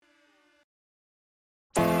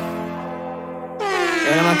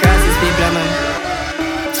When I'm across these people, man.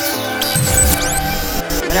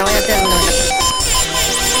 But I want you to tell me now.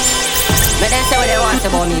 But then say what they want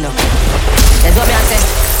about me now. That's what me I say.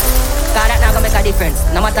 Cause that not gonna make a difference.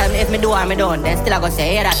 No matter if me do or me don't, then still I gonna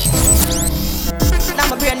say, hear that.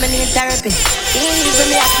 Now my brain me need therapy. Even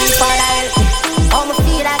me ask me for help. How me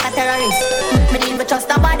feel like a terrorist. Me didn't even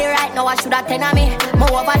trust nobody right now. I should have 10 of me.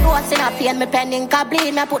 More overdose in a pain. Me pending can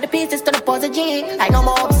bleed. Me put the pieces to the puzzle G. I know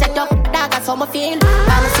more upset up. That's how me feel.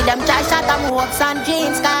 Now me see them try shot and me hopes and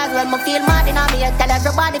dreams. Cause when me feel mad in me, I tell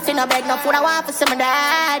everybody finna beg no food I want for see my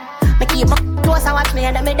dad. Me keep my close and watch me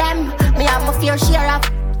and me them. Me have my fear share of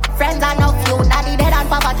friends and no few. Daddy dead and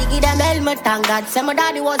poverty give them helmet. Thank God say my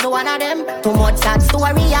daddy was one of them. Too much sad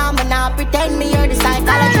story and me not pretend. Me hear the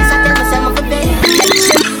psychologist and tell me say me for bed.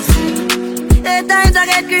 At times I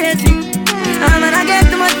get crazy and I get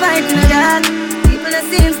too much fight in the dark. People that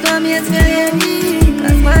seems to me it's me.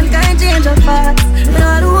 Cause mankind change up fast. Me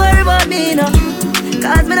not worry about me no.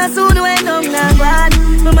 Cause me not soon wake up now bad.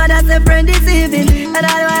 My mother say friend deceiving. And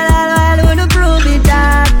I wanna prove it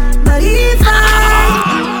that. But if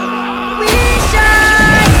we shine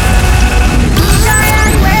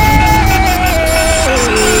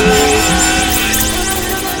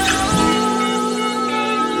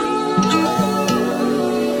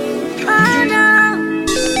and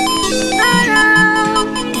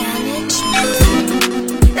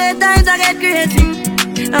At times I get crazy.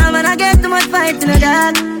 When I get too much fight in the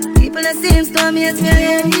dark. People that seems to me it's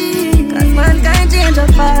me. Cause mankind change up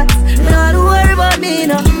fast. Me not worry about me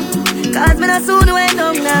no. Cause me not soon wake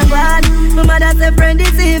up now bad. My mother say friend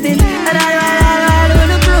deceiving. And I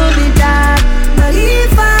wanna prove it that. But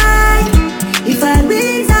if I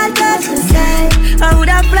wings I'd touch the sky, I would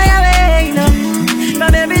have fly away, you know,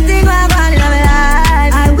 from everything I've got in my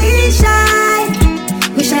life. I wish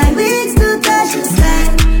I wings to touch the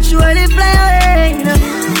sky. Surely fly away, you know,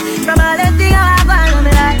 from all the things I've got in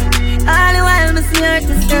my life. All the while me see hurt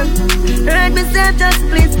myself. Hurt myself just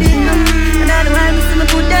please speak up. And all the while me see me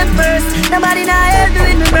put them first. Nobody not help me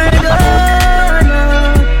with me burn. Oh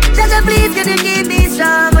no, just please can you keep me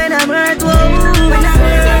strong when I'm hurt. Whoa, when I'm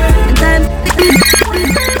hurt. And time.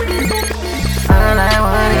 All I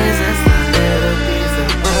want is just a little piece of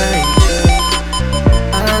mind.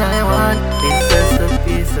 All I want is just a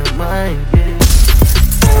piece of mind.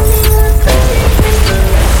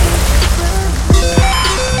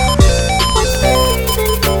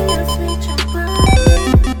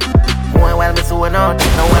 While me so out,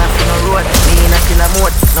 no one see no road. Me in a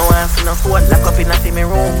moat, no one see no phone. Lock up in a see me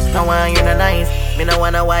room, no one hear no noise. Me no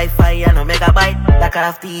want no Wi-Fi and no megabyte. Lock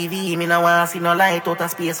off TV, me no want see no light. Out of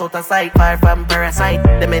space, out of sight, far from parasite.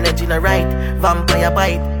 Them energy no right, vampire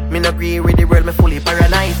bite. Me no agree with the world, me fully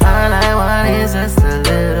paralyzed. All I want is just a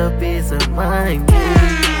little piece of mind. All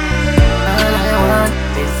I want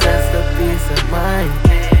is just a piece of mind.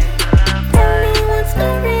 Tell me what's the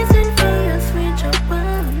reason for your switch up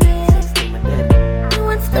on me?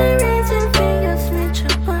 What's the reason for your switch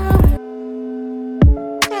up on me?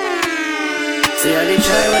 See how they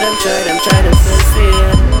try what them try them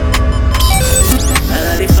sincere. And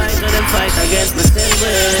how they fight what them fight against me still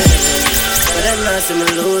win. But them not see me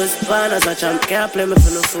lose. Born as a champ, can't play me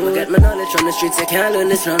for no fool. Get my knowledge from the streets, you can't learn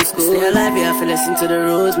this from school. Stay alive, you have to listen to the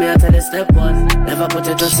rules. Me I tell you step one, never put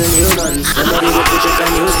your trust in humans. Nobody will put your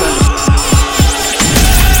can use man.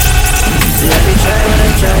 See how they try what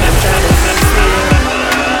them try them sincere.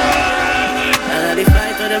 And how they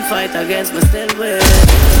fight what them fight against me still win.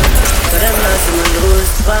 But them not see me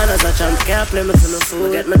lose. Born as a champ, can't play me for no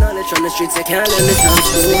fool. Get my knowledge from the streets, you can't learn this from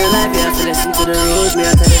school. Stay alive, you have to listen to the rules. Me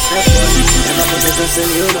I tell you step one, never put your trust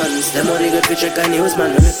in humans. Them only good for trick and use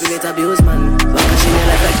man. Manipulate, abuse man. Walk a shit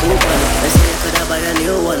life like coupon. They say you could have buy a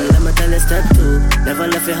new one. Let me tell you step two,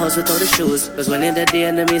 never left your house without the shoes. Cause when in the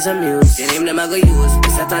day enemies amuse, your name them I go use. We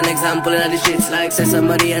set an example in the streets like say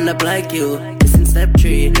somebody end up like you. Step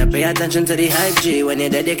 3, now pay attention to the hype G. When you're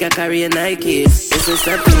dead, you can carry a Nike. This is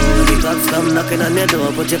step 2, the cops come knocking on your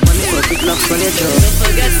door. Put your money for quick knocks on your jaw. Don't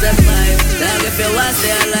forget step 5, dog if you want to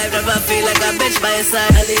stay alive, never feel like a bitch by your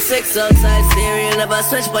side. At least 6 outside, steering, never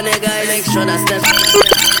switch on your guy. Make sure that step.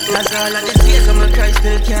 That's all of this face, I'm a cry,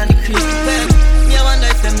 still can't decrease the pain. Me I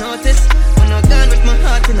wonder if them notice. When I'm done with my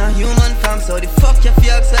heart in a human form. So the fuck you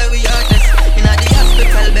feel outside we artists. In the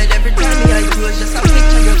hospital bed every time me I close, just a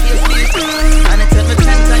picture your face please. And it took me 10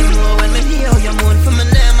 times more when me hear you moan for my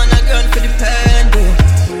name and I gun for the pen.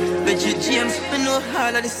 Bridget James, me know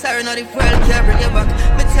all of the sorry, now the world can't bring you back.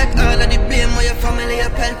 Me take all of the blame where your family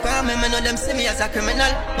up help for me. Me know them see me as a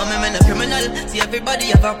criminal, but me no criminal. See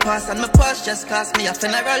everybody have a past and my past just cost me a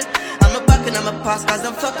funeral. And on my back and I'm a pass, cause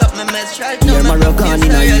I'm fuck up my mess. Try to Yeah, Moroccan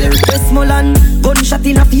in a year. Westmoreland, gunshot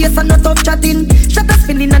in a face and not tough chatting. Shot a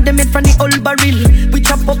spinning at them head from the old barrel. We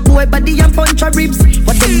chop up boy body and punch a ribs.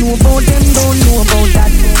 What them know about them don't know about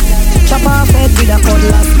that. Chop off head with a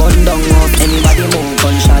cutlass, bun down off anybody move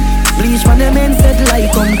gunshot. Bleach from them men set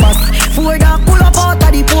like compass. Four dark pull up out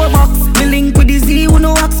of the poor box. Me link with the Z who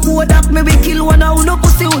no ask Kodak. Me we kill one who no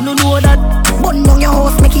pussy who no know that. Bun down your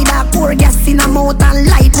house, make it dark, pour gas in a mouth and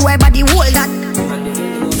light boy body hold that.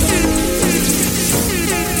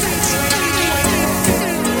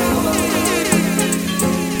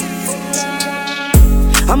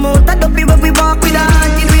 I'm out of the people we walk with a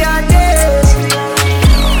hand till we are dead.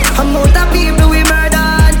 I'm out of people we murder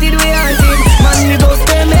until we are dead. Man, we both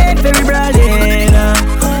stay made very brawling.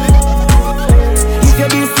 If you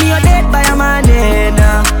diss me, you're dead by a man.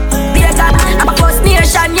 I'm a first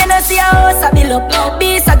nation, you know see a house I build up.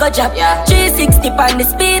 Beast I go drop, 360 on the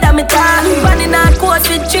speed of me car. Running on course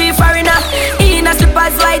with 3 foreigner. In a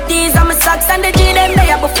slippers white tees and my socks and the G them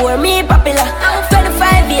there before me popular.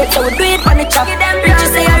 25 years so we do it on the chop.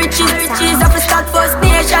 Riches say riches off the start first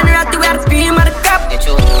nation. Ratty we are the cream of the crop.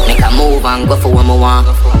 Make a move and go for what I want.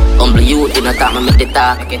 Humble youth in the top, me make the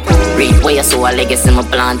talk. Read way so a legacy my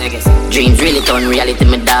plan. Dreams really turn reality,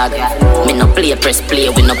 me dog. Me no play, press play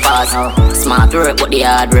with no pause. Smart work, but the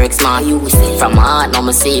hard work smart. From my heart, now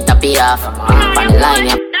me see it a pay off. On the line,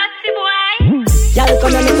 yeah. Y'all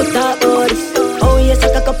come and make us talk about this. Oh yes,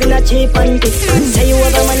 I cock up in a cheap panty. Say you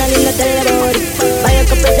have a man and you not tell about it. Buy a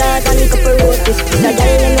couple jars and a couple roses. The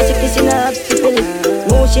girl and the chickies in a hospital.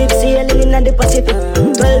 More ships sailing in the Pacific.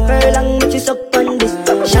 12 furlong, which is up on this.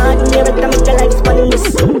 Short near it, I make your life spun this.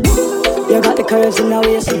 You got the curves in the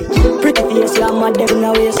waist. Pretty face, you're my devil in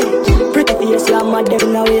the waist. Pretty face, you're my devil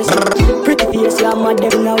in the waist. Pretty face, you're my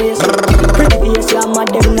devil in the waist. Pretty face, you're my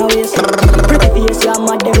devil in the waist. Pretty face, you're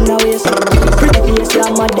my devil in the waist. Pretty face,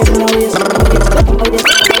 you're my devil in the waist.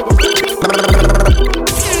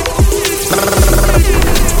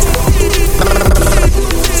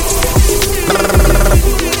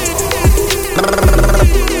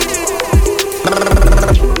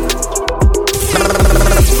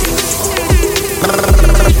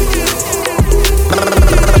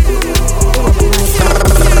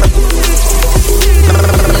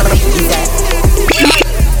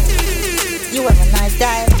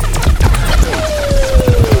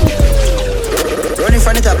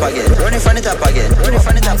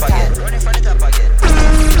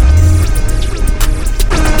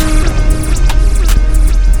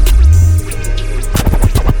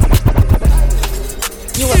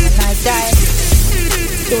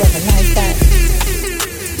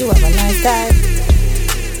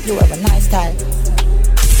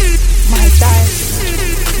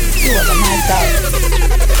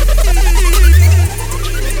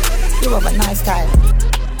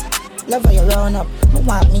 Love how you run up. I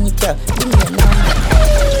want me to give me a number.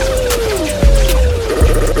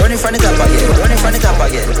 Running from the top again. Running from the top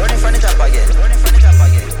again. Running from the top again. Running from the top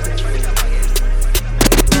again.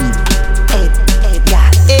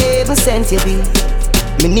 Hey, my sense you be.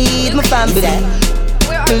 Me need my family.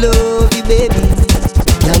 I love you, baby.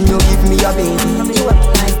 Can you give me your baby?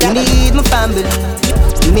 You need my family.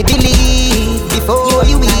 Me believe before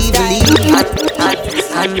you even believe.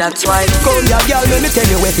 And that's why come here, girl, let me tell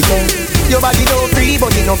you where to go. Your body no free,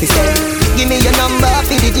 but you know fi sell. Give me your number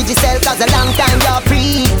for the Digicel, cause a long time you're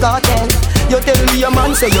pre-cartel. You tell me your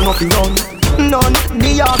man say you no fi run. None,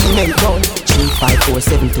 the argument done. 3, 5, 4,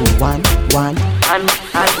 7, 2, 1, 1.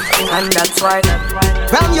 And that's why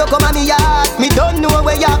from you come on me yard, me don't know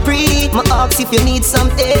where you're free. Me ask if you need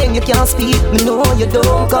something, you can't speak. Me know you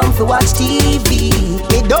don't come for watch TV.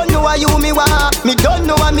 Me don't know why you me want, me don't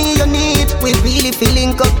know what me you need. We really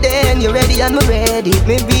feeling up then, you ready and me ready.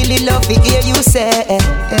 Me really love to hear you say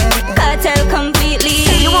Cartel completely.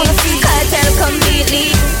 You wanna see cartel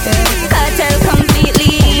completely. Cartel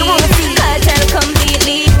completely. You wanna see cartel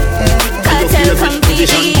completely. Cartel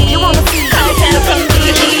completely. You wanna see cartel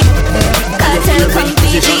completely. Cartel completely.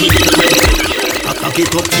 I cock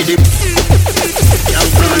it up to the young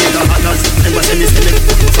fan in the hatters. Never see me select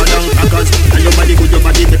for down crackers. And your body good, your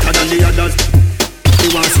body better than the others. You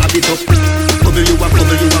want slap it up. Bubble you a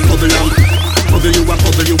bubble, you a bubble lamb. Bubble you a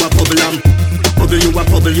bubble, you a bubble lamb. Bubble you a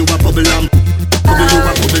bubble, you a bubble lamb. Bubble you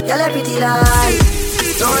a bubble. Y'all a pretty light,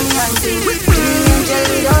 Tony and sing. Angel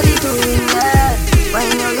with all the doing, yeah. When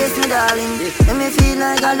you raise me darling, let me feel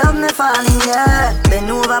like I love me falling, yeah. Bend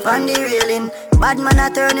over on the railing. Bad man I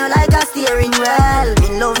turn you like a steering wheel.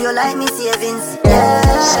 Me love you like me savings, yeah.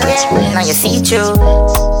 Now you see through.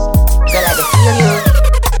 Girl, I can feel you.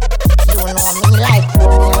 You know me like,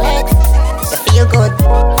 you feel good.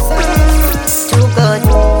 Too good.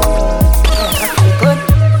 I feel good.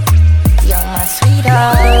 You're my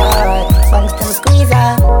sweetheart. Bunks to squeezer.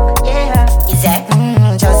 Yeah. Is that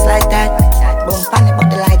just like that? Boom, panic, but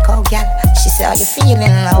the light go, yeah. She said, how you feeling?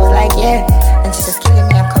 I was like, yeah. And she just killing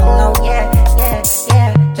me, I'm coming out. Yeah, yeah,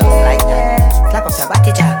 yeah. Just like that. Slap up your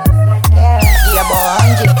body, jack. Yeah, boy,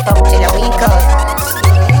 100 up till a week out.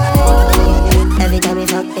 Every time we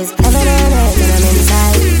fuck is heaven on earth when I'm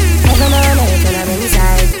inside. Heaven on earth when I'm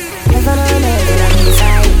inside. Heaven on earth when I'm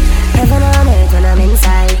inside. Heaven on earth when I'm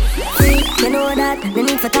inside. See, you know that. No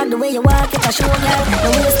need for talk the way you walk, it's a show, girl. No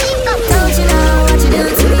way you speak up, don't you know what you do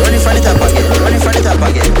to me? Running from the top again, running from the top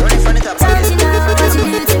again, running from the top again. Don't you know what you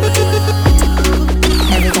do to me?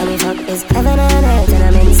 Every time we fuck is heaven on earth when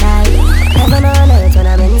I'm inside. Heaven on earth when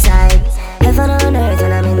I'm inside. Heaven on earth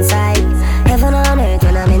when I'm inside. Heaven on earth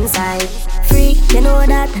when I'm inside. Free, you know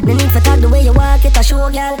that. No need for talk the way you walk, it's a show,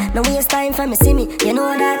 girl. No waste time for me, see me, you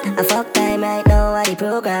know that. I fuck time right now at the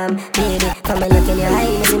program. Baby, come and look in your eye,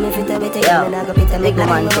 you see me fit a bit of you. And I go pit and make the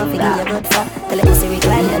man come give you good fuck. Tell the pussy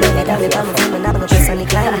recline, you know better with me from another press on the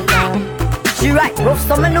climb down. She right, rough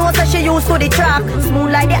so me know so she used to the track.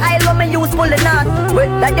 Smooth like the aisle when me use pulling out.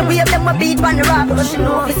 Wet like the wave them a beat on the rock. But she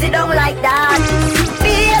know if sit down like that.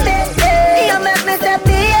 Baby, you make me say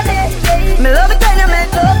baby. Me love it when you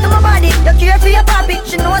make love to my body. You care for your papi,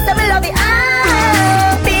 she knows that me love it.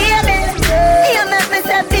 Ah, baby, you make me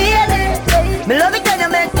say baby. Me love it when you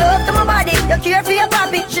make love to my body. You care for your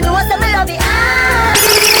papi, she knows that me love it. Ah,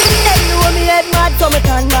 them know me head mad, so me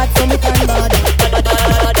turn bad, so me turn bad.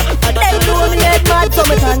 Them know me head mad, so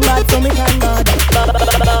me turn bad, so me turn bad.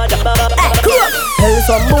 Hey, cool. Tell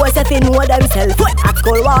some boys if they know themselves. At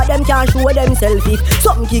school war them can't show themselves. If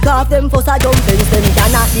something kick off them first a jump fence, them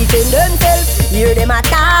cannot defend themselves. Hear them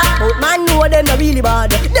attack, but man know them not really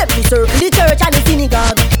bad. Them be circle the church and the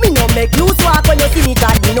synagogue. Me no make you swap when you see me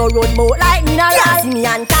God. Me no run mouth like me not lie. See me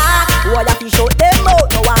and talk, why you fi shut them out?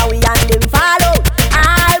 Now how we and them fall out.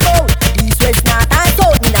 All bout, east, west, north and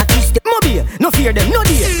south. Me not kiss them. Mobile, no fear them, no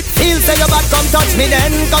dear. Feel say your bad, come touch me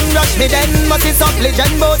then, come rush me then. But it's up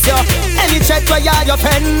legend bout you. Any threat where you your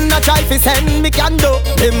pen, not try fi send me can do.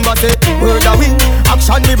 Remember say, word a win.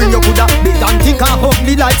 Action me bring you coulda big and think and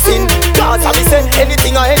ugly like sin. Cause I me say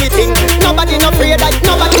anything or anything. Nobody no afraid like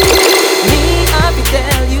nobody. Me happy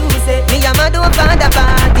tell you say me a mad over the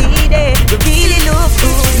party day. You really look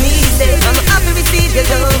good, me say I'm happy receive your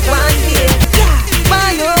love one day. Yeah,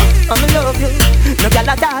 why you? I'ma love you. No girl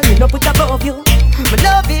at all, me no put above you. Me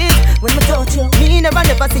love it when me touch you. Me never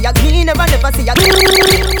see ya. Me never see ya.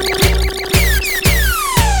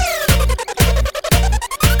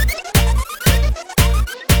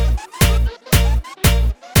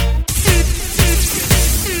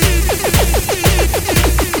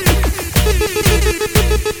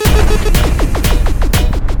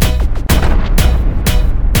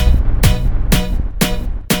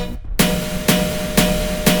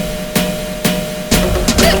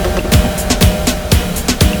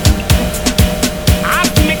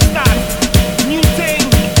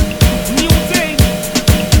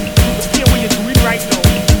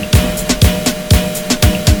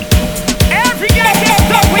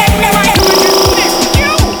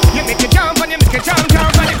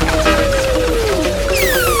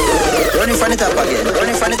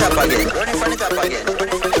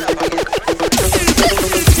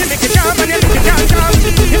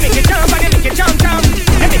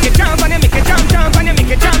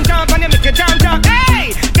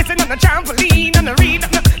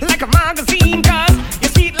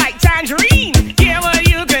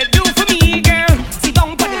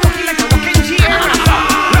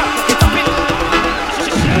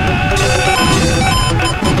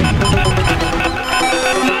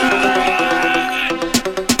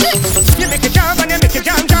 You make it jump and you make it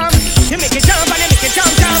jump.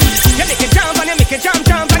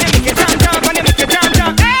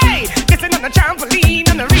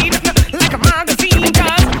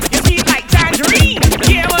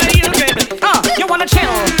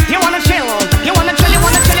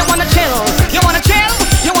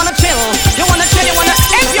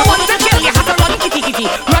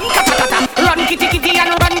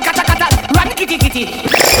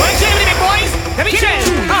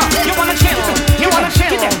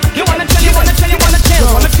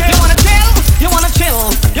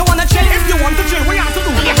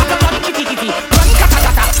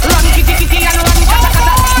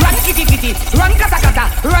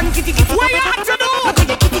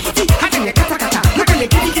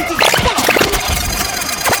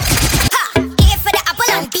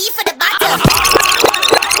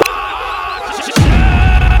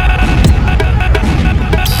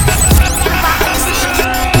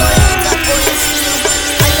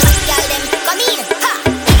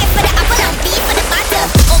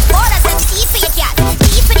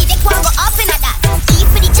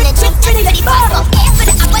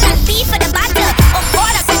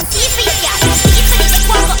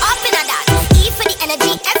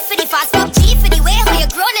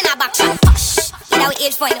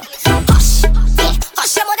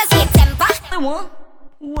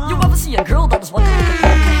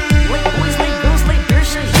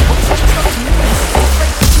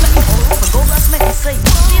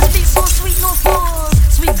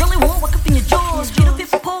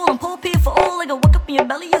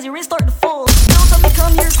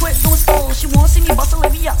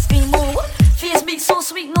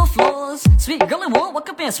 Sweet girl, walk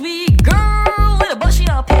up in sweet girl. With a bushy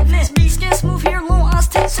up picnic. Skin smooth here, long ass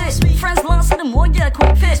tits. Friends lost in the more, yeah,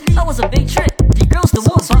 quick fit. That was a big trick. The girls the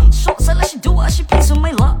one box shorts. I let she do what she please with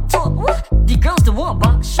my laptop. What? The girls the one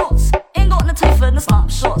box shorts. Ain't got no time for the slap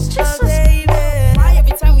shots. Jesus. Why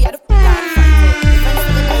every time we had a fighting? Friends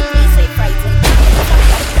tell about me, say frightened.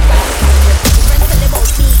 Friends tell about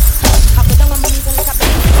me. I put down my knees and look up at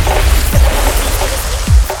me.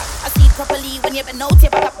 I see it properly when you been out here,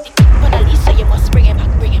 but when Alicia, you must bring it back,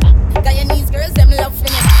 bring it back. Guyanese girls, them love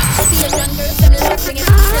fling it. Asian girls, them love fling it.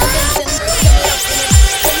 Asian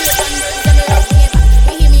girls, them love fling it.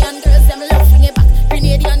 Jamaican girls, them love fling it back. Bahamian girls, them love fling it back.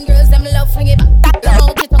 Grenadian girls, them love fling it back.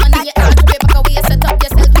 Mount it on and you add to back away, you set up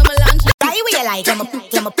yourself, no melange. Die where you like, I'm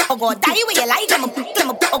a oh God, die where you like, I'm a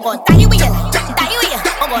oh God, die where you like, die where you,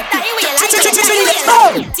 oh God, die where you like,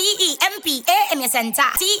 T-E-M-P-A in your center,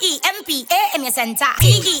 T-E-M-P-A in your center,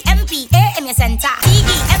 T-E-M-P-A in your center,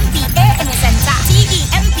 T-E-M-P-A in your center,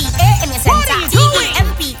 T-E-M-P-A in your center,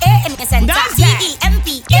 T-E-M-P-A in your center,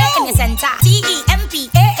 T-E-M-P-A in your center,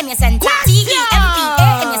 T-E-M-P-A in your center, T-E-M-P-A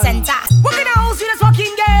in your center. What can I hold you this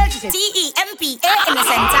fucking girl? T-E-M-P-A in your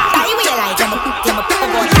center. Die where you like, I'm a oh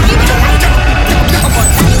God, die where you like, oh God,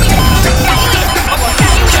 die where you like, oh God,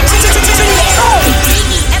 die where you like,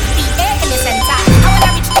 T-E-M-P-A in your center. I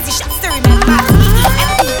wanna reach easy shots to remember.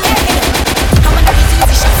 T-E-M-P-A in your I wanna reach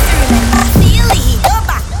easy shots to remember. Feel it, go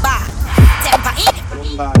back, temper in.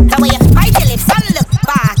 The way you bite your lips and look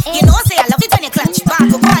back. You know say I love it when you clutch back.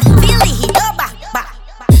 Oh God, feel it, go back,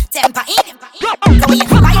 temper in. The way you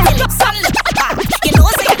bite your lips and look back. You know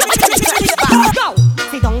say I love it when you clutch back. Go!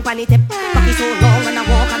 Sit down on the tip. Back is so long and I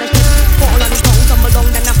walk on the strip. Fall on the ground, tumble down,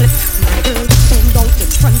 then I flip. My girl, bend down in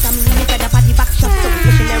front of me. You fed up at the back shop, so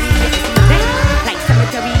missionary. You get in the bed, like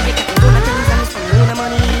cemetery. You get the own things and spend your own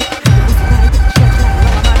money. You fight it, stretch like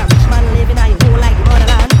rubber. A rich man living on your home like the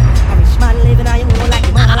motherland. A rich man living on your home like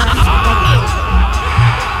the motherland.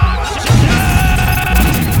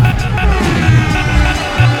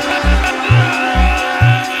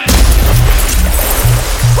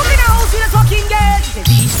 What can I hold you this fucking girl? She said,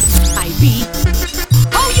 B-I-B.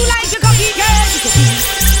 How you like your cocky girl? She said,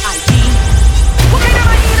 B-I-B. What kind of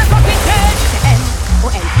man you this fucking girl? She said,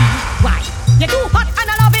 M-O-L-E-Y. You're too hot and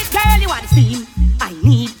I love it, girl. You want the steam I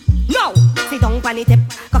need. No, sit down on the tip.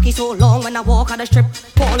 Cocky so long when I walk on the strip.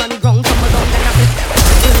 Fall on the ground, tumble down, then I flip.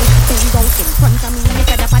 Bend down in front of me. You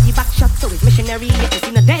said up at the back shot, so it's missionary. You can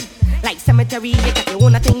see the dead, like cemetery. You got your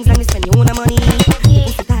own things and you spend your own money. You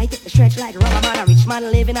pussy tight, it stretch like rubber man. A rich man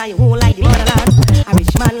living on your home like the motherland. A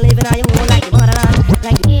rich man living on your home like the motherland.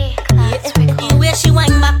 Like The way she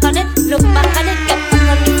wind back on it, look back on it, get hooked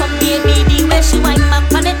on the fuck baby. The way she wind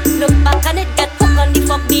back on it, look back on it, get hooked on the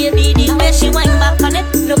fuck baby. The way she wind back on it,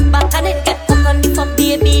 look back on it, get hooked on the fuck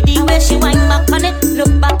baby. The way she wind back on it,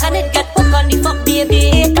 look back on it, get hooked on the fuck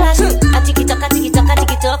baby. Clash, a tiki tock, a tiki tock, a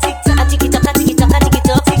tiki tock, a tiki tock, a tiki tock, a tiki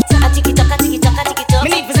tock, a tiki tock, a tiki tock, a tiki tock. me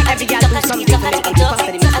need to see every girl do something to make me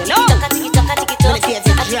faster than me. No.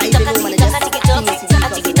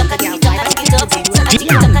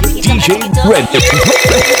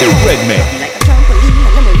 DJ Redman. Like a trampoline,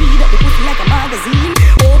 and let me read up the pussy like a magazine.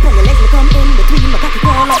 Open your legs, me come in between. My cocky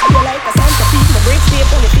crawl up here like a centipede. My break shape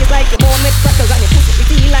on your face like your bone with freckles, and your pussy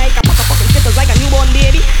pretty like a pack of fucking stickers like a newborn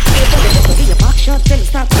baby. Shape on your nipple, get your back shot, then you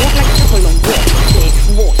start to walk like a triple on walk.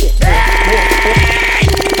 Walk it,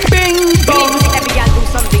 bing bong. Every girl do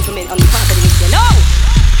something to me on the part of the mix, you know.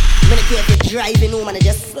 I'm gonna care if you're driving home and I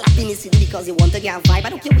just slapping the city because you want to get a vibe. I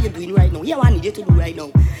don't care what you're doing right now. Yeah, what I need you to do right now.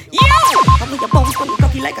 Yo! I put your bounce on your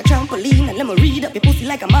cocky like a trampoline, and let me read up your pussy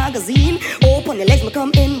like a magazine. Open your legs, me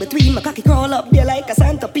come in between. My cocky crawl up there like a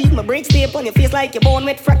centipede. My break stay up on your face like you're born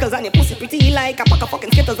with freckles, and your pussy pretty like a pack of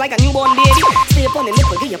fucking skittles like a newborn baby. Stay up on the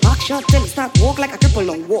nipple, get your back shot, then you start walk like a triple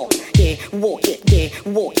no walk. Yeah, walk it, yeah,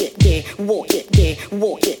 walk it, yeah, walk it, yeah,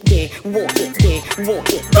 walk it, yeah, walk it, yeah, walk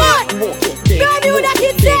it, yeah, walk it, yeah. Don't do that,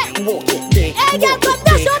 kid, say. Walk it, yeah. Hey, girl, come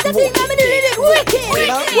down, show the thing, I'm gonna do it wicked,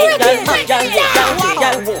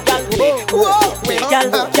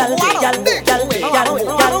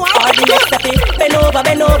 Bend over,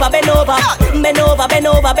 bend over, bend over, bend over, bend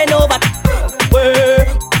over, bend over.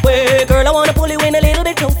 Way, girl, I wanna pull you in a little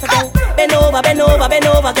bit closer, girl. Bend over, bend over, bend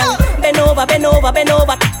over, girl. Bend over, bend over, bend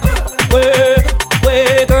over.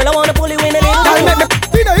 Way, girl, I wanna pull you in a little bit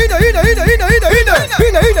closer.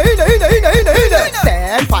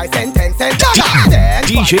 10, 5 cent, 10 cent.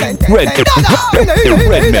 DJ Redman.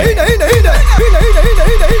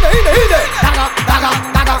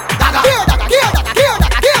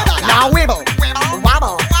 Now wibble,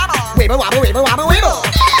 wobble, wibble, wobble, wibble, wobble, wibble,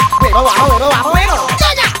 wibble, wobble, wibble, wobble, wibble,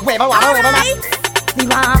 wibble, wobble, wibble, wobble. Me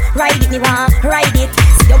want ride it, me want ride it.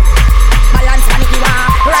 See you,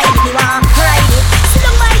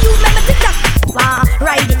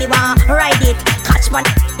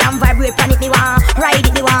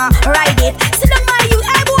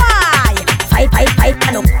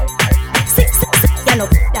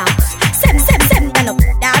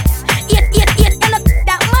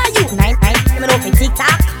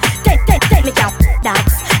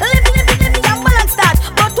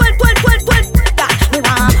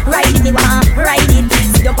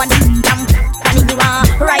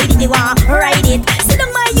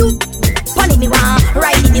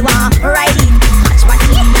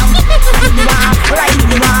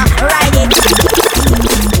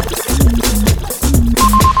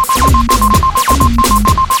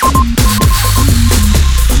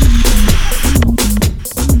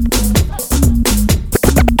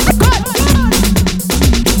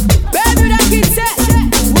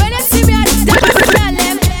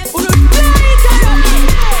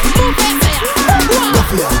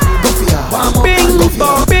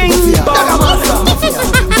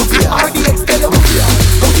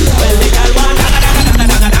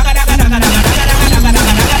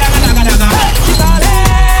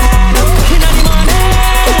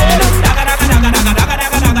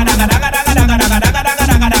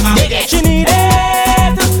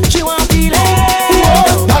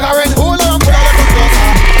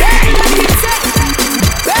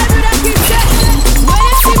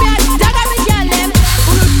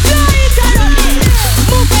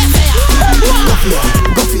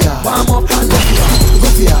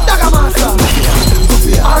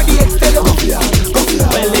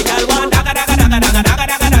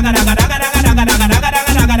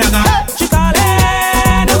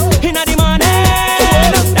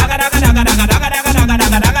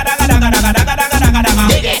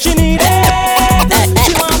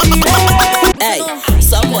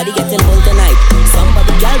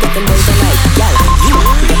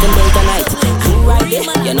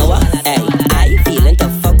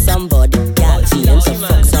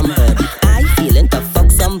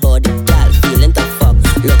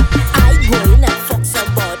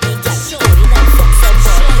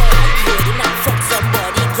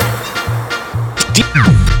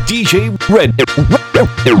 DJ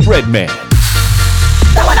Redman.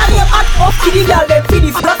 That one I name hot up to the girl them.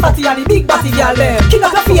 Finish the fatty and the big body girl them. King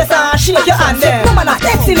of the face and shake your hand them. No man a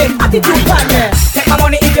excellent attitude man them. Take my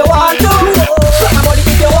money if you want to. Take my money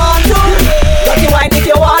if you want to. Dirty wine if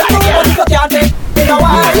you want to. But if you can't take, you know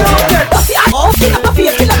why you girl. Bust the ass up, king of the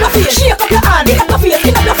face, king of the face. Shake up your hand, king of the face,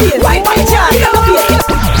 king of the face. Wine by chance, king of the face, king of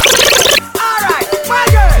the face. Alright, my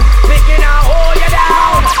girl, picking and hold you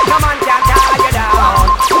down. No man can tie you down.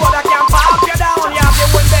 Shoulder can pop you down. You have the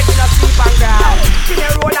one begging to sleep on ground. Spin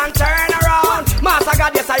your roll and turn around. Master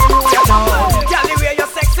God, yes I rule you down. Girl, the way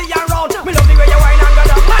you're sexy and round. Me love the way you whine and go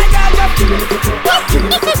down. My girl, just give me the poo. Give me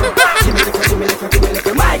the poo. Give me the poo. Give me the poo. Give me the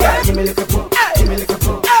poo. My girl, give me the poo. Give me the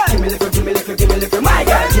poo. Give me the poo. Give me the poo. Give me the poo. My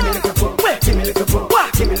girl, give me the poo. Give me the poo.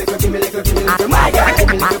 Give me the poo. Give me the poo. Give me the poo. My girl, give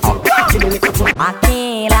me the poo. Give me the poo.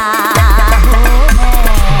 Aquila,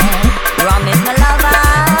 rum is my lover,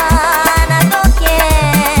 and I don't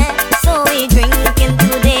care. So we drinking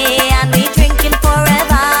today and we drinking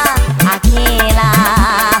forever. Aquila,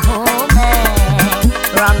 oh man,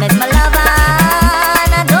 rum is my lover,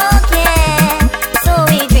 and I don't care. So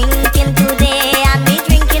we drinking today and we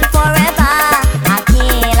drinking forever.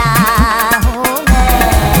 Aquila, oh man.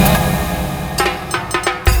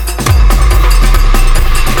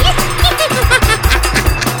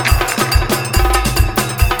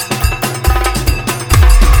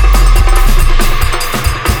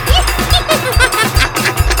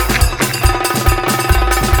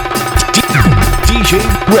 DJ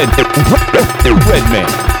Redman. Redman.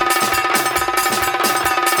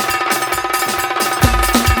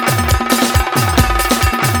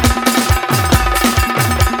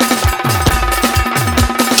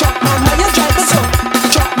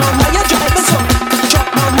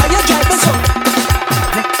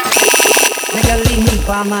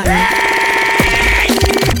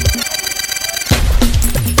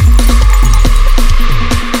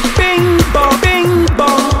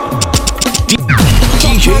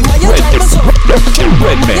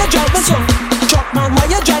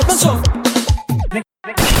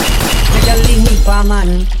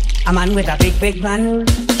 A man with a big van.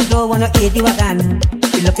 Don't wanna eat you again.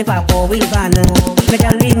 He looking for a 4-wheel van. Make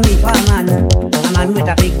a leave me for a man. A man with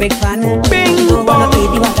a big van. Don't wanna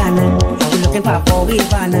eat you again. He looking for a 4-wheel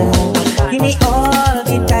van. Give me all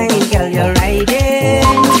the time, girl, you're riding.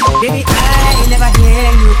 Baby, I never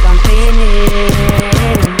hear you complaining.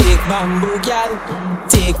 Take bamboo, girl.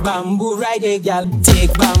 Take bamboo, ride it, girl.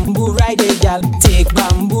 Take bamboo, ride it, girl. Take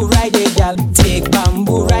bamboo, ride it, girl. Take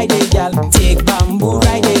bamboo, ride it, girl. Take bamboo,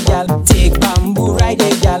 ride it, girl. Take bamboo, ride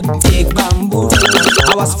it, girl. Take bamboo.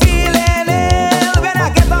 I was feeling ill when I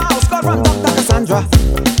get the house call from Dr. Cassandra.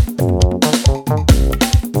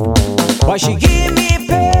 Why she give me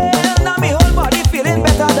pill, now me whole body feeling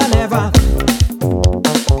better than ever.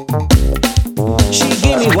 She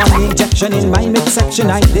gave me one injection in my midsection,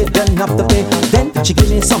 I didn't have to pay. Then she gave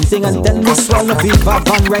me something and tell me swallow Viva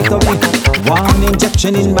Van right away. One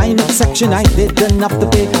injection in my midsection, I didn't have to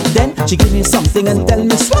pay. Then she gave me something and tell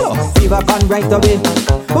me swallow Viva Van right away.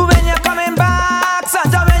 When you're coming back,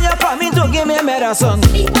 Santa, when you're coming to give me a medicine.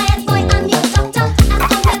 Be quiet, boy, I'm your doctor.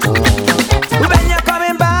 I'm gonna do it better. When you're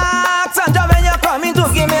coming back, Santa, when you're coming to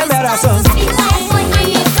give me a medicine. Be quiet, boy,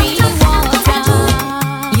 I'm your doctor.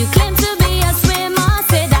 You claim to be a swimmer,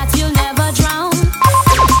 say that you'll never drown.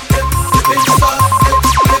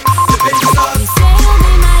 You say you'll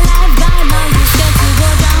be my lifeguard, now you scared to go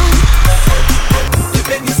down.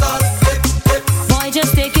 Boy,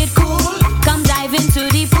 just take it cool, come dive into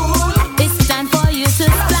the pool. It's time for you to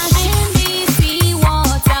splash in the sea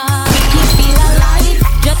water. Make you feel alive,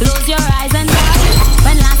 just close your eyes and dive.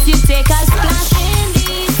 When last you take a splash in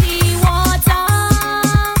the sea water,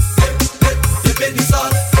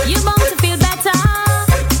 you bound to feel better.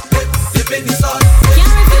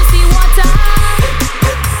 Can't refuse the water.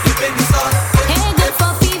 Hey, good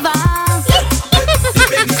for fever.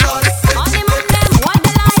 All the man them what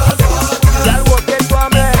they like. Girl, work it for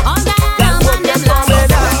me. All the man them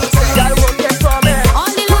like. Girl, work it for me. All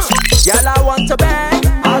the look. Girl, I want to bang.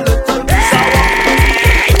 A little bit sour.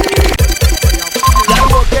 Girl,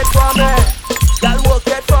 work it for me. Girl, work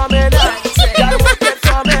it for me now. Girl, work it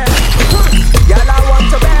for me. Girl, I want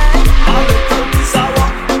to bang. A little bit sour.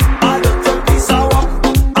 A little bit sour.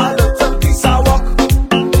 A little bit sour.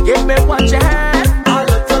 Give me what you had. A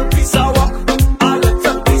little bit sour. A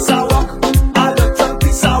little bit sour. A little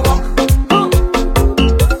bit sour.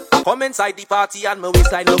 I come inside the party and my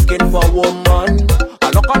waistline looking for woman. I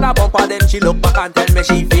look on her bumper, then she look back and tell me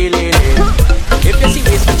she feeling it. If you see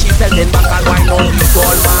waist, she telling back and wine on the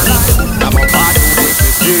tall man. I'm a bad to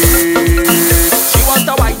this. She wants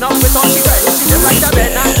to wine up with all she wears. She just like the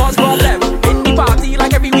bed and cause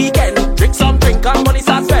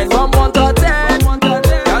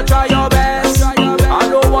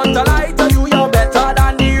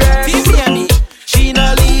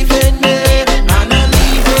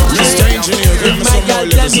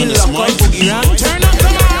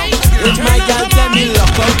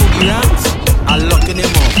serious, I'm locking him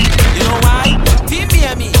up. You know why?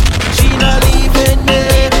 TBME. She not leaving me,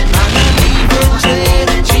 I'm not leaving Jay.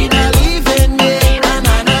 She not leaving me, and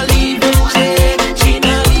I'm not leaving Jay. She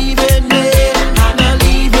not leaving me, I'm not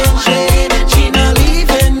leaving Jay. She not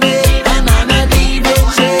leaving me, and I'm not leaving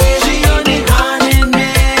Jay. She only haunting me.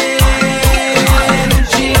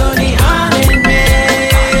 She only haunting me.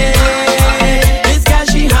 This girl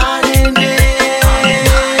she haunting me.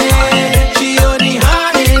 She only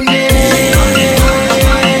haunting me.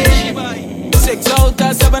 6 out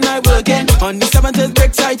of 7 I working. On the 7th is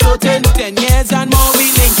Brookside Hotel. 10 years and more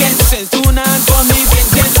we linking. Since 2 9 for me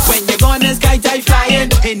Vincent. When you gone and sky flying.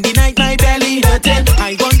 In the night my belly hurting.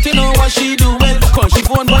 I want to know what she doing. Cause she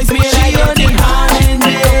phone voice me like she only haunting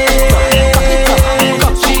me.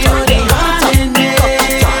 She only haunting me.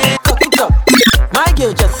 Cock it up. My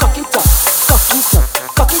girl just cock it up. Cock it up.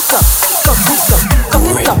 Cock it up. Cock it up. Cock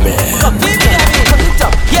it up. Cock it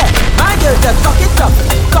up. Yeah. My girl just cock it up.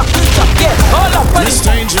 Cock it up. Yeah. Hold up.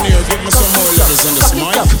 Mr. Engineer, give me some more letters in this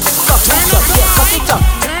mic. Cock it up. Yeah. Cock it up.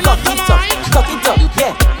 Cock it up. Cock it up.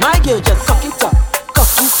 Yeah. My girl just cock it up.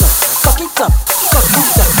 Cock it up. Cock it up. Cock it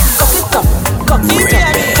up. Cock it up. Cock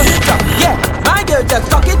it up. Yeah. My girl just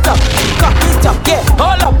cock it up. Cock it up. Yeah.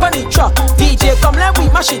 Hold up on the truck. DJ come let we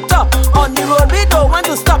mash it up. On the road we don't want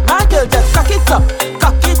to stop. My girl just cock it up.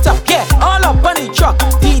 Cock it up. Yeah. All up on the truck.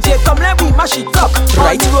 DJ come let we mash it up.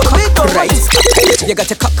 On the road we don't want to stop. You got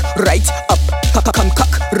to cock right up, come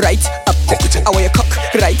cock right up. I want you cock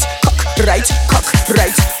right, cock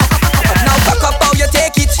right. Now cock up how you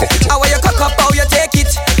take it. I want you cock up how you take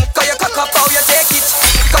it. Cause you cock up how you take it.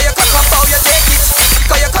 Cause you cock up how you take it.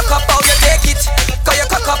 Cause you cock up how you take it. Cause you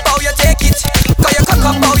cock up how you take it. Cause you cock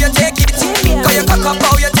up how you take it. Cause you cock up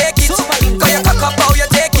how you take it. Cause you cock up how you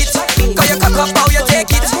take it. Cause you cock up how you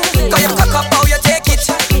take it. Cause you cock up how you take it.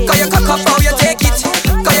 Cause you cock up how you take it.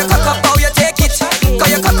 Cause you cock up how you take it. Cause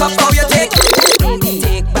you cock up how you take it.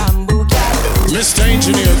 Mr.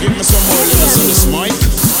 Engineer, give me some more letters in this mic.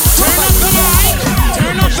 Turn up the mic.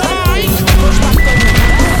 Turn up the mic.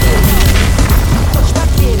 Push back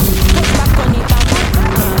on it.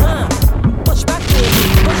 Push back on it.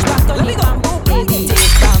 Push back on it. Bamboo, baby.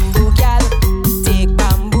 Take bamboo, gal. Take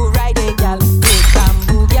bamboo, ride it, gal. Take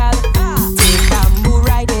bamboo, gal. Take bamboo,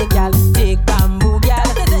 ride it, gal. Take bamboo, gal.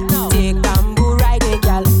 Take bamboo, ride it,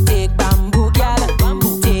 gal. Take bamboo, gal.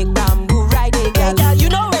 Take bamboo, ride it, gal. Gal, you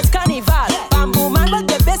know it's carnival. Bamboo man, but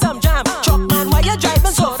give me some jam. Truck man, why you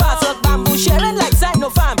driving so fast? Look, bamboo sharing like Sino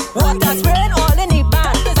fam. Water spraying all in the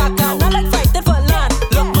band. Sakana like fighting for land.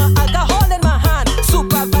 Look, my alcohol in my hand.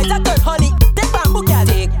 Supervisor turn honey. Take bamboo, gal.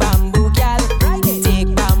 Take bamboo, gal.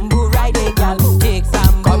 Take bamboo, ride it, gal. Take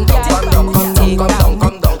bamboo, Come down.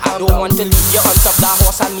 I don't want to leave you on top that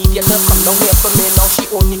horse. I need you to come down here for me now. She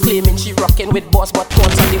only claiming she rocking with boss, but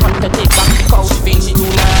once on the hunt to take back the cow. She thinks she too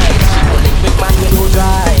nice. She only big man with no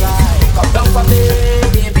drive. Come down for me,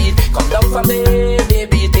 baby. Come down for me,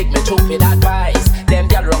 baby. Take me through with advice. Them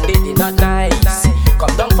girl wrong, they not nice.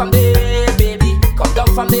 Come down for me, baby. Come down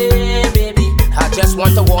for me, baby. I just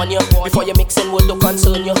want to warn you before you mixing with to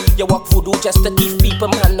concern you. You walk voodoo just to thief people,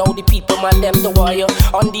 man. Now the people, man, them the warrior.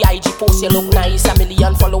 On the IG post, you look nice. 1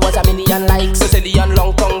 million followers, 1 million likes. A zillion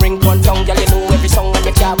long tongue, ring one tongue. Girl, you know every song and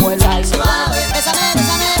your car boy lies.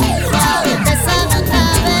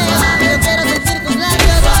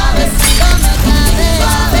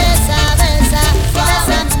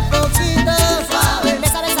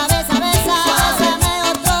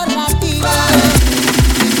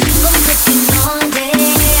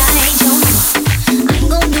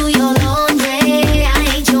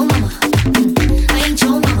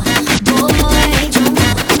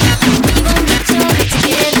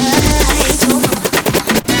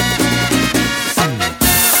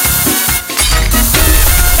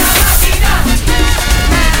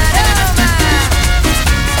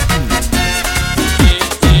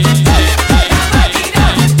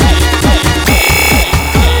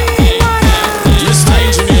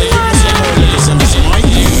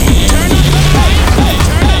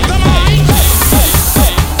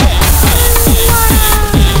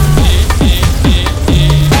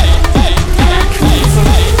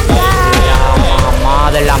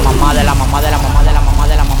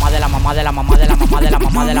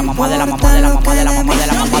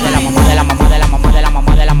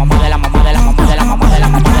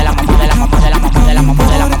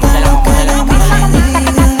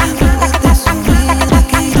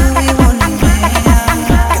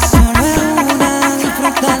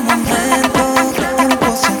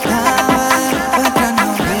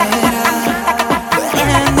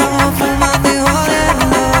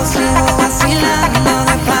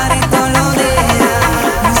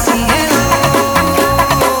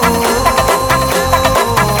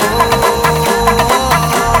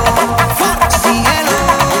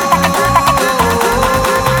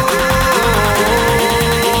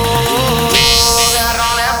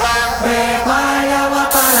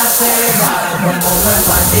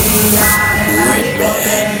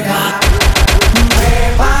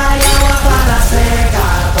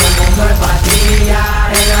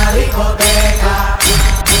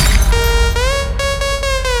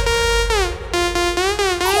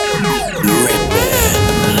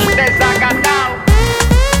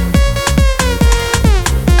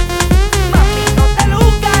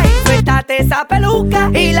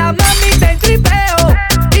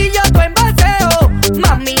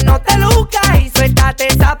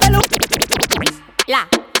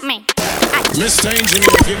 Mr.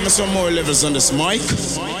 Engineer, give me some more levels on this mic.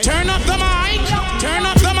 Turn up the mic. Turn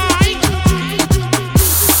up the mic.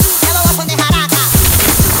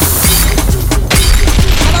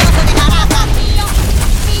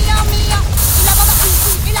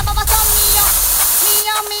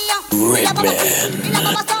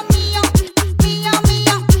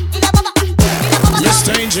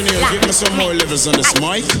 Mr. Engineer, give me some more levels on this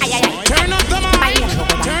mic. Turn up the mic.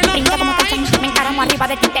 Turn up the mic.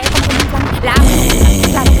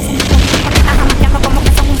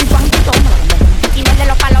 Y donde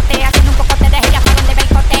los palotes hacen un poco de ella para donde ve el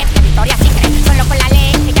cote. Victoria sí cree, solo con la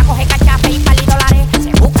ley. Ella coge cachape y pali dólares.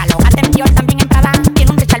 Se busca, lo gasta en Dior también en Prada.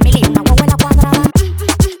 Tiene un Richard Mille y una huevuela cuadrada.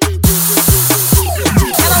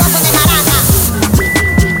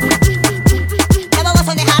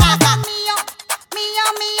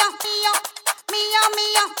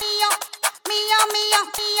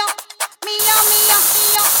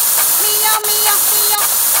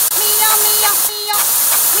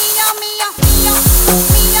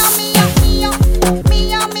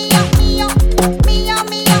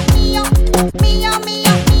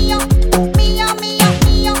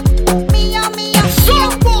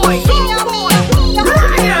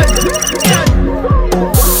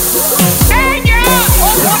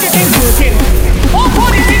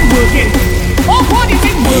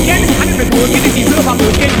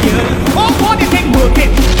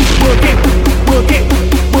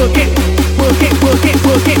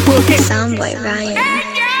 Soundboy Ryan.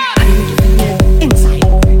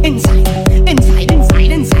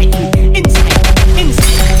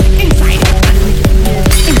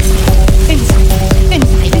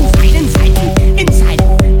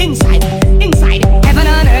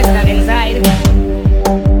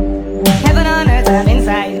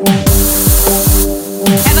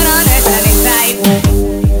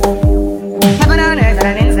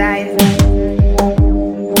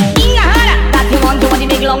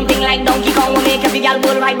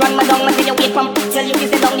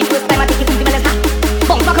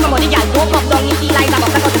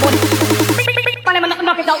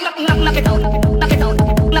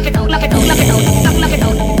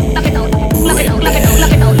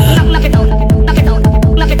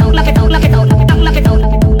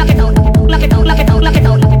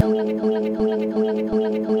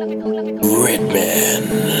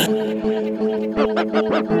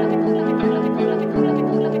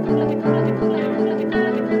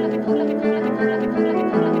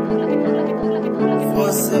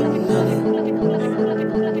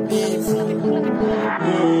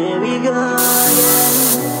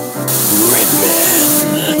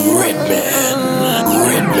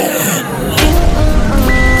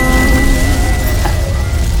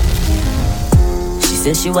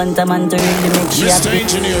 She want a man to really make she happy. Mr.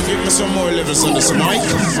 Engineer, give me some more levels on this mic.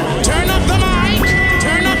 Turn up the mic.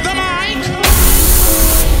 Turn up the mic.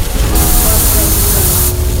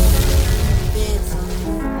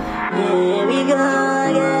 Here we go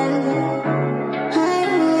again.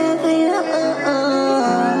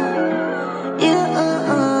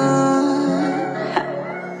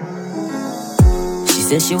 She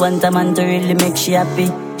says she want a man to really make she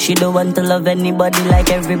happy. She don't want to love anybody like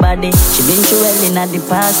everybody. She been through hell in the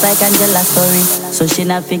past like Angela's story. So she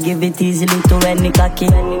not forgive it easily to any cocky.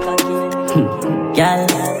 Girl,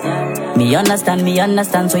 me understand,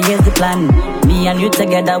 so here's the plan. Me and you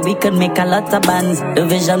together, we could make a lot of bands. The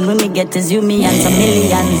vision when we get is you, me and some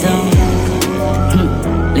millions.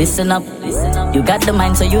 Listen up, you got the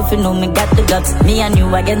mind, so you feel know me got the guts. Me and you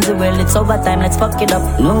against the world, it's overtime, let's fuck it up.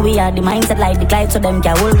 No, we are the mindset like the Clyde, so them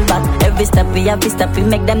can't hold back. Every step we have, we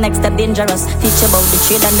make them next step dangerous. Teach about the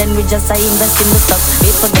trade and then we just invest in the stock. We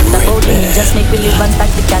forget about me, just make we live and stack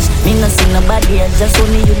the cash. Me no see nobody else, just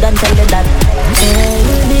only you don't tell me that. Tell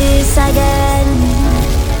you this again.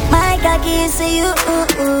 My cocky see you,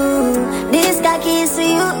 this cocky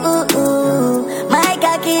see you, my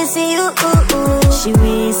cocky see you. She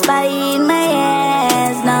whisper in my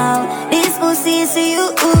ears now. This pussy see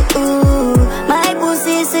you, my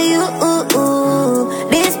pussy see you,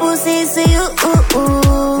 this pussy see you.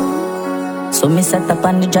 So me set up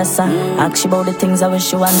on the dresser, ask she about the things I wish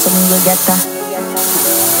she want, so me will get her.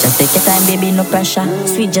 Just take your time, baby, no pressure.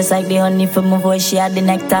 Sweet just like the honey from my voice, she had the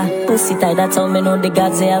nectar. Pussy tight, that's how me know the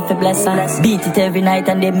gods, they have to bless her. Beat it every night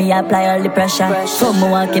and then me apply all the pressure. So me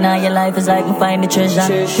walking on your life is like me find the treasure.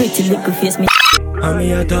 Pretty little face, me. And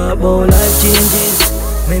me a talk about life changes.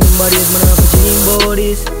 Remember this, man, I dream about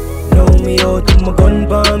this. Now me out with my gun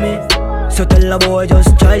for me. So tell a boy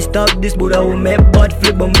just try stop this, but I will make bad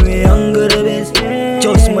flip, but me younger the best.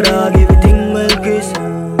 Just my dog, everything will kiss.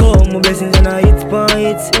 Come my blessings and I hit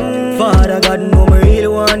points. Father God know me really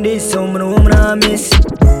want this, so me know me not miss.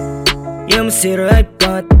 Yeah, me see the right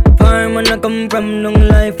path. Farm and I come from long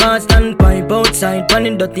life, fast and pipe outside, pan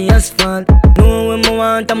in dirty asphalt. Know when me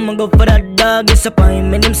want, I'ma go for that dog. It's a pine,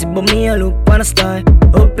 me them see but me a look on the star.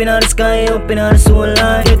 Up in the sky, up in the soul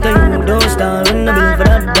light. Get a you don't start when I build for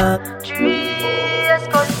that dog.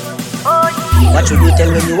 What should you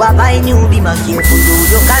tell when you are buying new? Be more careful,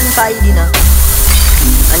 you can find dinner.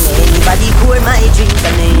 And anybody pour my drink,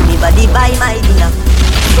 and anybody buy my dinner.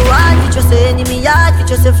 So hard with your enemy, hard with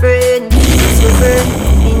your friend. It's your friend.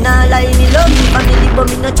 Me nah lie, me love me family, but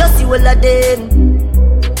me not trust you all of them.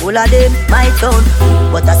 All of them, my town.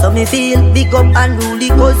 But that's how me feel. Big up and rule the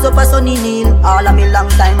cause up a sunny kneel. All of me long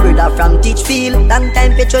time brother from Teachfield. Long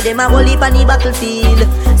time petro them a whole heap on the battlefield.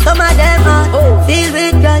 Some of them are filled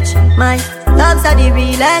with grudge. My dogs are the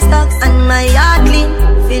realest dogs. And my heart clean,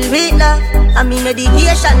 filled with love. And me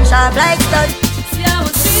medication sharp like stud. See I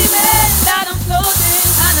was dreaming that I'm floating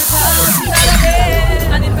on a cloud that I did.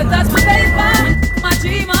 And if you touch my paper, my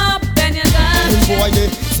dream up, then you're done. Boy,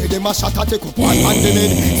 they say them a shot at take up one man the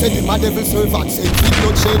men. Say them a devil servant, say feed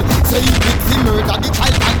bloodshed. Say he big the murder, the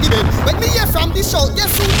child and the men. When me hear from the show,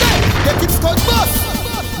 guess who dead? Get it skull bust.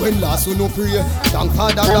 When last you no pray, thank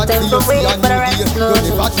Father God for you see a new day.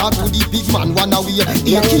 You never talk to the big man one away.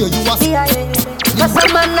 He kill you a cause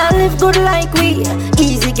some man not live good like we.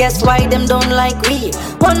 Easy guess why them don't like we.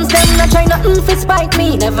 Once them not try nothing fi spite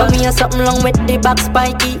me. Never me a something long with the back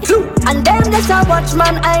spiky. And them just a watch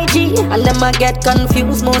man IG. And them a get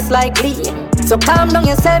confused most likely. So calm down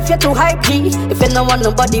yourself, you're too hype G. If you don't want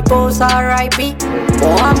nobody post R.I.P.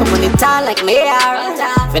 Oh, I'm a money tall like me are.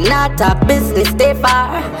 If you not talk business, stay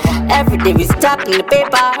far. Every day we stop in the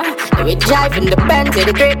paper. And we drive in the Benz to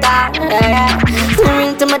the crater.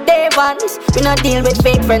 Ring to my day ones. We not deal with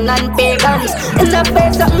fake friends and pagans. In the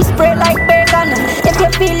face something spray like bacon. If you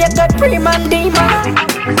feel you got pre-man demon.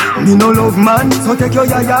 Me no love man, so take your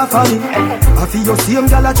yaya for me. I feel your same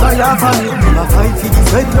gal a try for me. I fight for the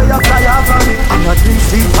sweat where you fly for me. I'm not drink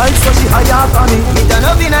sweet vibes, so she higher for me. Me turn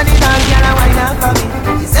up inna the dance, girl a wine up for me.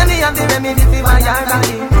 She say me have the remedy for my yard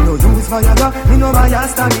body. Me no use Viagra, me no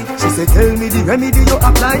bias to me. She say tell me the remedy you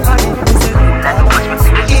apply for me. Me say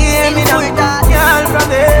hear me now, girl from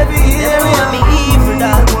baby. Hear me and me evil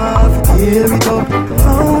dog. Hear it up,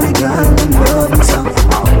 how we got love me so.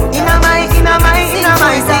 Inna my scene.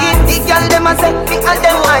 The girl dem a say, me and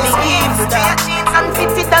them want leave. Straight jeans and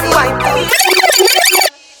fit and white.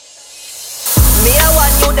 Me a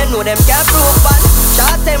want you, they know them can't prove man.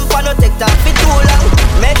 Short temper no take time for too long.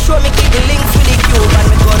 Make sure me keep the links with the cube. And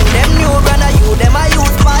me gun them new brand of you, them a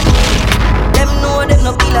use man. Them know them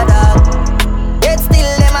no killer dog. Yet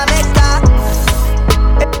still them a make talk.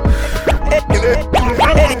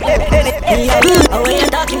 What you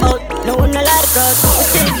talking about? No one no like us. We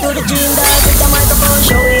stick to the gym, dog. With the microphone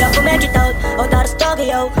show, we have to make it out. Out of the stock,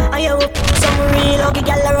 yo. And you, some real ugly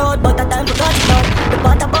gal around, but that time for cut it out. The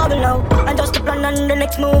pot a bubble now, and just the plan on the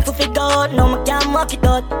next move we figure out. No, I can't mock it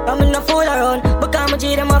out. I'm in a fool around, but I'm a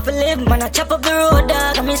G, them off a live. Man, I chop up the road,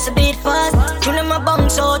 dog. I miss a beat fast. You know my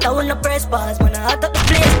bounce out, I wanna press pause. Man, I hot up the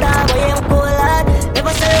place, dog. Boy, I'm cool, lad.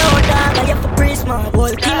 Never sell out, dog. I have to praise, man. Whole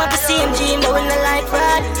team of the same gym, but we not like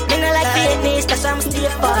fraud. Me not like fitness, that's why I'm still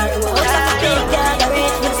far. What's up a big dog, I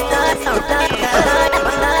reach my start.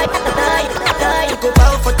 You go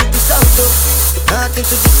bow for the result, nothing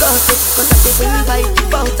to discuss, cause I say when by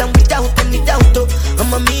default and without any doubt,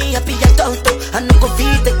 I'm a me happy adult, I no go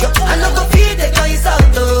feed the girl, I no go feed the girl, it's out,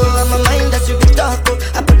 I'm a mind that you be talk,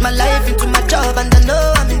 I put my life into my job and I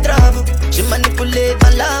know I'm in trouble, she manipulate my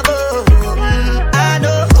love, I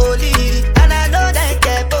know holy, and I know that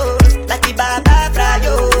get boss, like the Baba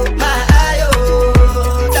Frayo, my ayo,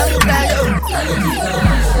 don't cry,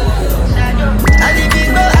 I need big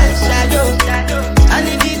boy eyeshadow, I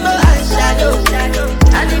need big boy eyeshadow,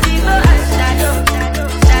 I need big boy eyeshadow,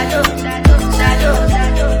 shadow, shadow,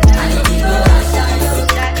 I need big boy eyeshadow,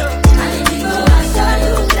 I need big boy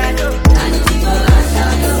eyeshadow, I need big boy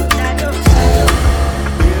eyeshadow,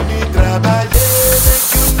 Baby, trabalhei, make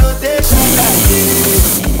you know they should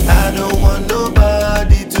I don't want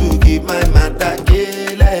nobody to keep my matter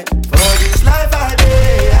gay. For this life I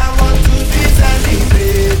day, I want to be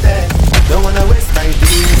celebrated. Don't wanna waste my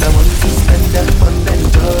days, I want to spend them on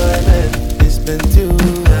enjoyment. It's been too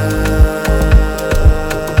long,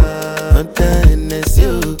 I'm telling it's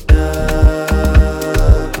you.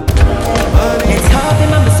 Let's hop in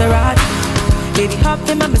my Maserati, baby hop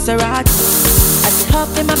in my Maserati. I said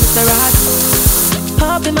hop in my Maserati,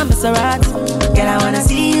 hop in my Maserati. Girl I wanna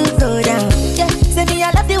see you go down. Yeah, say me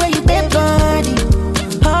I love the way you bend body.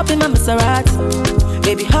 Hop in my Maserati,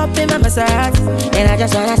 Baby, hop in my Maserati, and I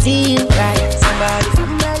just wanna see you right.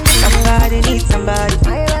 Somebody needs somebody.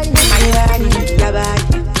 My body needs your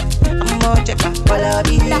body. I'm more check up, follow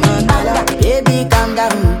me. Baby, calm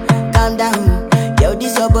down, calm down. Yo,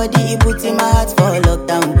 this your body, it puts in my heart for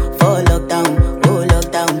lockdown, oh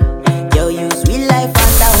lockdown. Yo, you sweet life,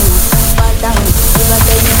 phantom. If I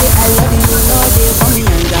tell you that I love you, you know they for me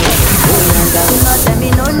and down. Do not tell me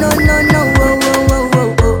no, oh.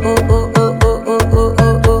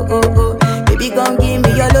 Baby, come give me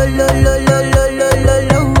your lo.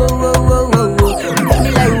 Got me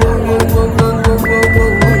like whoa.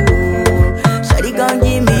 Shawty, come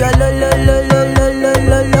give me your lo.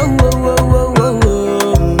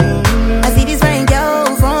 I see this fine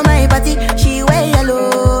girl from my party, she wear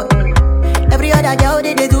yellow. Every other girl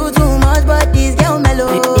they do too much, but this girl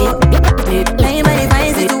mellow. Now in my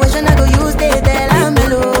fine situation, I go use they tell I'm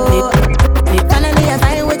mellow. Finally I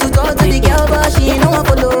find way to talk to the girl, but she ain't no one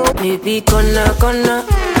follow. Baby, gonna.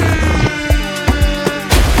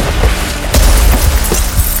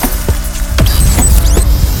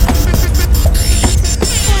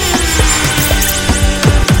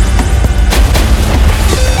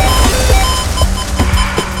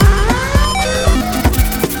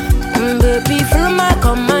 Baby, follow my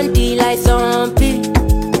command, like zombie.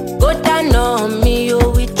 Go down on me, you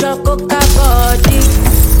with your coca body.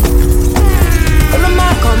 Follow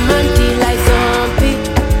my command, like zombie.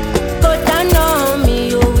 Go down on me,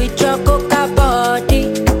 you with your coca body.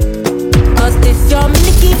 Cause this your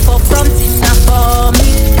milky for something not for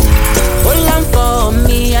me. Hold on for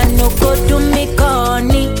me, I no go do me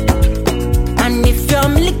corny. And if you're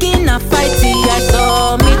milky not fighting, I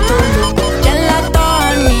saw me to look.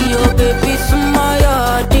 Baby, some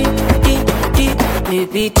more di.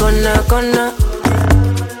 Baby, gonna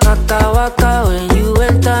waka when you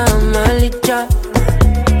enter my licha.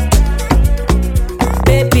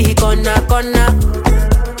 Baby, gonna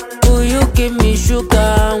will you give me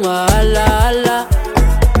sugar, wahala.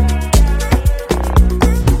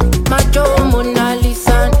 Macho Mona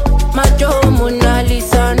Lisa, macho Mona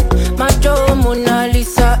Lisa, macho Mona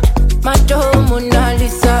Lisa, macho Mona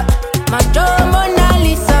Lisa, macho Mona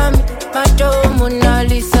Lisa. Macho Mona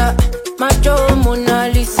Lisa, macho Mona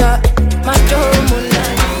Lisa, macho Mona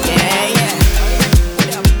Lisa.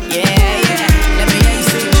 Yeah. Let me hear you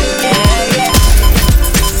sing. Yeah.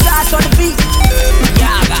 Start on the beat.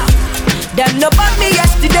 Yaga. Them no bought me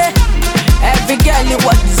yesterday. Every girl you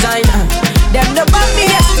was designer. Them no bought me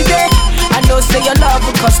yesterday. I know say your love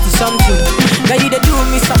will cost you something. Now you they do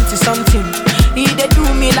me something. You they do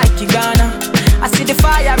me like you gonna. I see the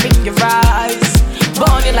fire in your eyes,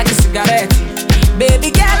 burning like a cigarette. Baby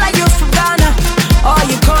girl, are you from Ghana? Or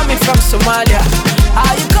you coming from Somalia?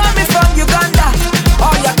 Are you coming from Uganda?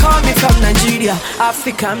 Or you coming from Nigeria?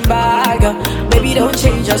 African bag, baby don't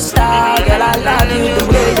change your style. Girl, I love you the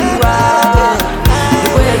way you are. The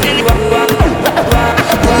way you are.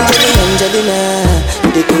 Angelina,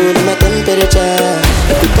 you the cool in my temperature.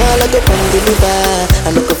 If you call, I go come deliver. I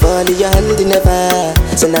no go fall in your hand never.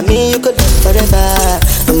 So now me you could love forever.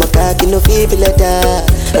 I'm a cocky no feeble letter.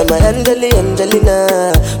 I'm a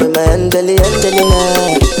Angelina. I'm a Angelina.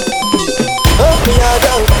 Oh me out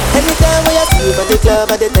out. Anytime when I see you at the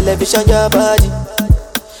club, at the television, your body.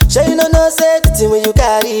 Sure you know say the thing when you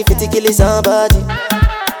carry 50 kill somebody.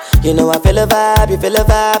 You know I feel a vibe, you feel a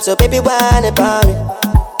vibe. So baby whine about me.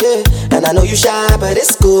 Yeah. And I know you shy, but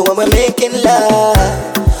it's cool when we're making love.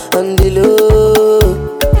 On the low,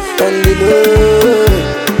 on the low,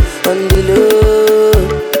 on the low,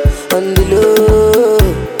 on the low,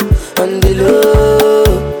 on the low,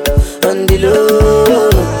 on the low,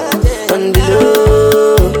 on the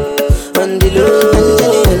low, on the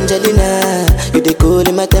low. Angelina, you the cool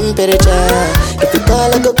in my temperature. If you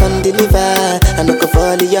call, I go come deliver. I no go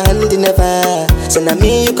fall in your hand never. So now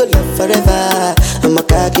me you could love forever. I'm a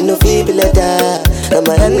cocky no feeble letter. I'm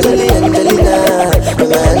a Angelina.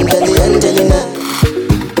 I'm a Angelina.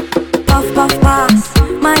 Puff, pass,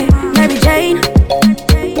 my Mary Jane.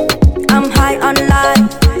 I'm high on life,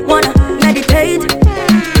 wanna meditate.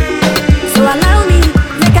 So allow me,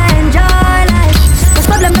 make I enjoy life. Cause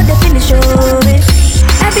problem not the finish, oh eh.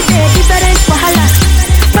 Every day different wahala.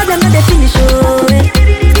 Problem not the finish, oh eh.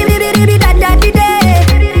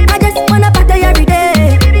 I just wanna party every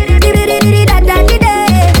day.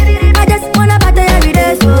 I just wanna party every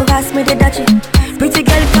day. So pass me the Dutchie. Pretty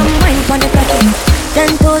girl, come wine on the party.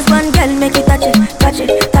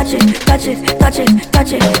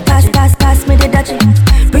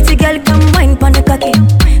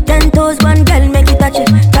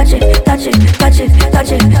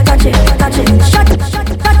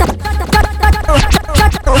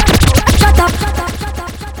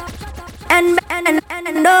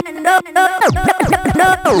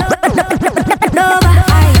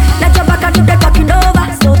 Let